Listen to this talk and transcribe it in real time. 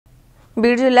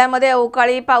बीड जिल्ह्यामध्ये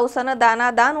अवकाळी पावसाने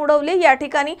दानादान उडवले। या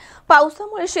ठिकाणी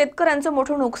पावसामुळे शेतकऱ्यांचं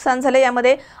मोठं नुकसान झालं।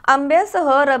 यामध्ये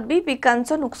आंब्यासह रब्बी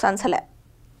पिकांचं नुकसान झालंय।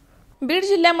 बीड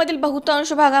जिल्ह्यामधील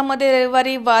बहुतांश भागामध्ये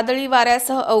रविवारी वादळी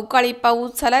वाऱ्यासह अवकाळी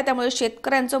पाऊस झाला, त्यामुळे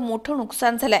शेतकऱ्यांचं मोठं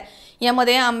नुकसान झालंय।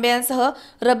 यामध्ये आंब्यासह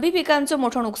रब्बी पिकांचं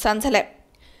मोठं नुकसान झालंय।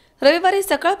 रविवारी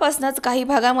सकाळपासूनच काही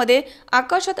भागामध्ये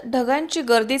आकाशात ढगांची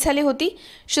गर्दी झाली होती।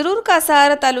 शिरूर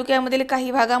कासार तालुक्यामधील काही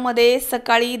भागामध्ये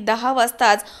सकाळी 10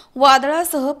 वाजताच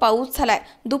वादळासह पाऊस झालाय।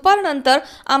 दुपारनंतर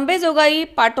आंबेजोगाई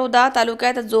पाटोदा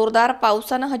तालुक्यात जोरदार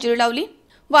पावसानं हजेरी लावली।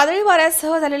 वादळी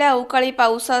वाऱ्यासह झालेल्या अवकाळी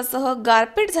पावसासह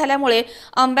गारपीट झाल्यामुळे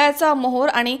आंब्याचा मोहोर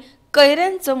आणि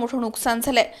कैऱ्यांचं मोठं नुकसान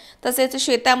झालंय। तसेच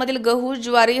शेतामधील गहू,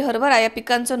 ज्वारी, हरभरा या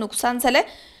पिकांचं नुकसान झालंय।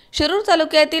 शिरूर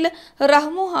तालुक्यातील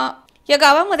राहमोहा या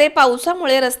गावामध्ये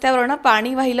पावसामुळे रस्त्यावरनं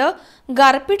पाणी वाहिलं।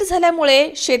 गारपीट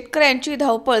झाल्यामुळे शेतकऱ्यांची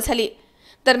धावपळ झाली।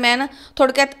 दरम्यान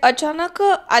थोडक्यात अचानक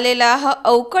आलेला हा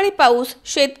अवकाळी पाऊस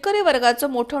शेतकरी वर्गाचं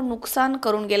मोठं नुकसान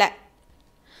करून गेलाय।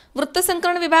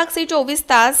 वृत्तसंकलन विभाग C24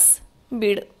 तास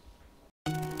बीड।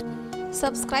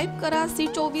 सबस्क्राइब करा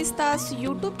C24 तास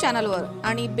YouTube चॅनलवर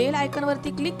आणि बेल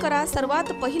आयकॉनवरती क्लिक करा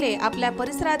सर्वात पहिले आपल्या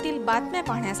परिसरातील बातम्या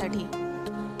पाहण्यासाठी।